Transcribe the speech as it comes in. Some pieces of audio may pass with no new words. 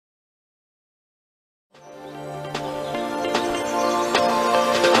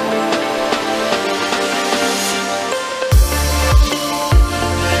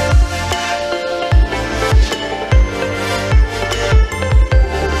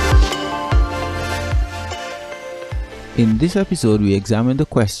In this episode, we examine the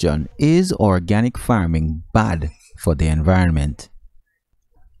question, is organic farming bad for the environment?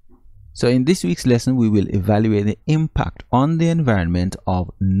 So in this week's lesson, we will evaluate the impact on the environment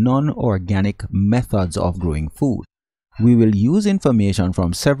of non-organic methods of growing food. We will use information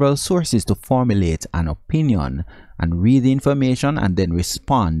from several sources to formulate an opinion and read the information and then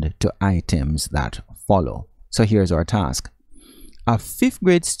respond to items that follow. So here's our task. A 5th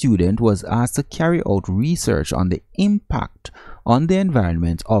grade student was asked to carry out research on the impact on the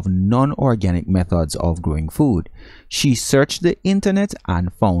environment of non-organic methods of growing food. She searched the internet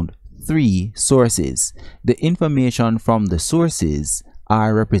and found 3 sources. The information from the sources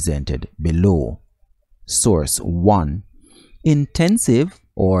are represented below. Source 1. Intensive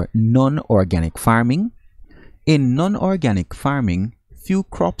or non-organic farming. In non-organic farming, few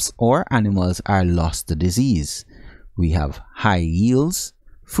crops or animals are lost to disease. We have high yields.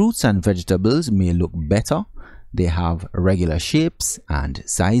 Fruits and vegetables may look better. They have regular shapes and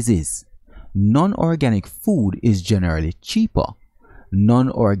sizes. Non-organic food is generally cheaper.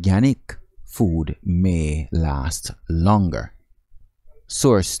 Non-organic food may last longer.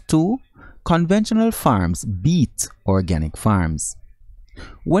 Source 2. Conventional farms beat organic farms.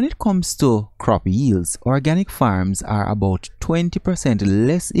 When it comes to crop yields, organic farms are about 20%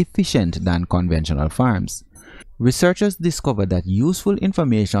 less efficient than conventional farms. Researchers discovered that useful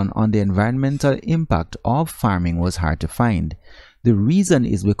information on the environmental impact of farming was hard to find. The reason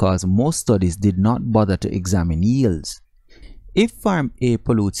is because most studies did not bother to examine yields. If Farm A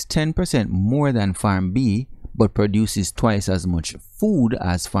pollutes 10% more than Farm B but produces twice as much food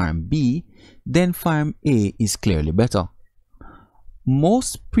as Farm B, then Farm A is clearly better.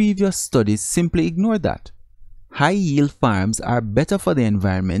 Most previous studies simply ignored that. High-yield farms are better for the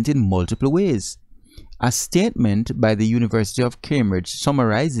environment in multiple ways. A statement by the University of Cambridge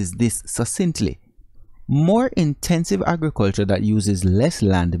summarizes this succinctly. More intensive agriculture that uses less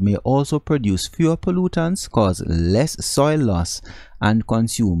land may also produce fewer pollutants, cause less soil loss, and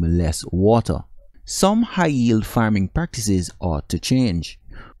consume less water. Some high-yield farming practices ought to change.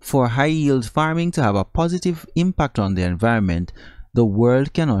 For high-yield farming to have a positive impact on the environment, the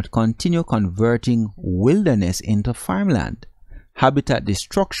world cannot continue converting wilderness into farmland. Habitat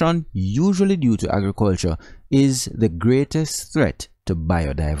destruction, usually due to agriculture, is the greatest threat to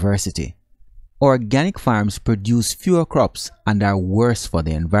biodiversity. Organic farms produce fewer crops and are worse for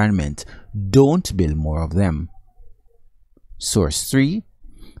the environment. Don't build more of them. Source 3.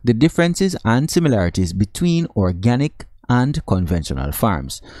 The differences and similarities between organic and conventional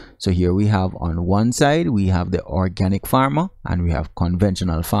farms. So here we have on one side, we have the organic farmer and we have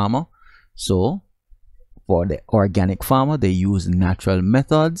conventional farmer. So for the organic farmer, they use natural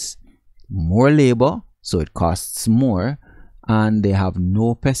methods, more labor, so it costs more, and they have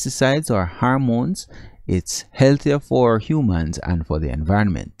no pesticides or hormones. It's healthier for humans and for the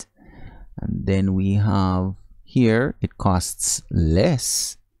environment. And then we have here, it costs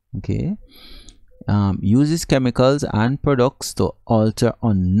less, okay, uses chemicals and products to alter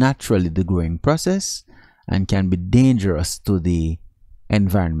unnaturally the growing process and can be dangerous to the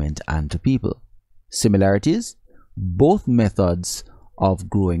environment and to people. Similarities: both methods of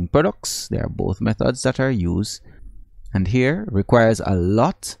growing products, they are both methods that are used, and here requires a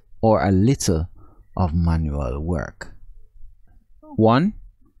lot or a little of manual work. 1.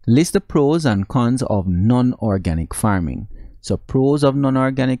 List the pros and cons of non-organic farming. So pros of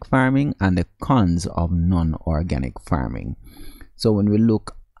non-organic farming and the cons of non-organic farming. So when we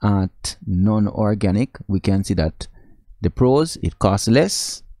look at non-organic, we can see that the pros, it costs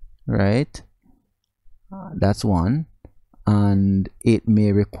less, right? That's one. And it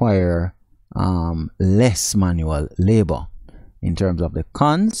may require less manual labor. In terms of the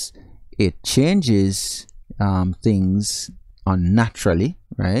cons, it changes things unnaturally,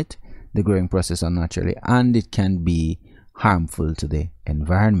 right? The growing process unnaturally, and it can be harmful to the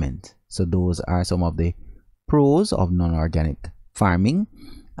environment. So those are some of the pros of non-organic farming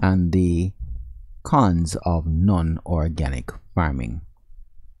and the cons of non-organic farming.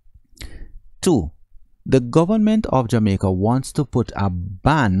 2. The government of Jamaica wants to put a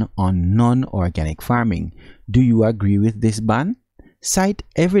ban on non-organic farming. Do you agree with this ban? Cite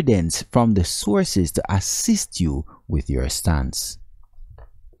evidence from the sources to assist you with your stance.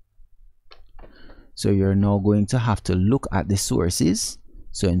 So you're now going to have to look at the sources.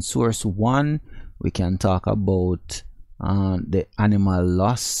 So in source 1, we can talk about the animal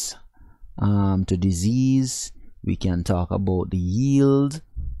loss to disease. We can talk about the yield,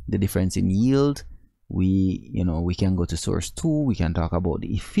 the difference in yield. We can go to source 2. We can talk about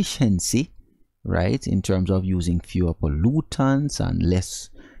the efficiency, right, in terms of using fewer pollutants and less,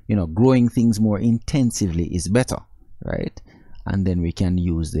 growing things more intensively is better. right? And then we can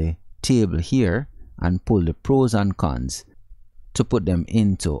use the table here and pull the pros and cons to put them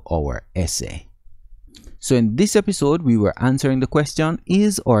into our essay. So in this episode, we were answering the question,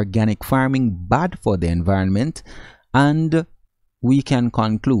 is organic farming bad for the environment? And we can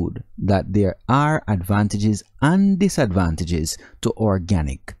conclude that there are advantages and disadvantages to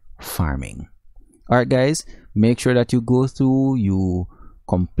organic farming. All right, guys, make sure that you go through, you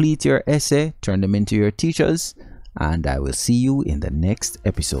complete your essay, turn them into your teachers, and I will see you in the next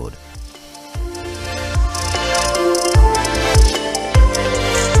episode.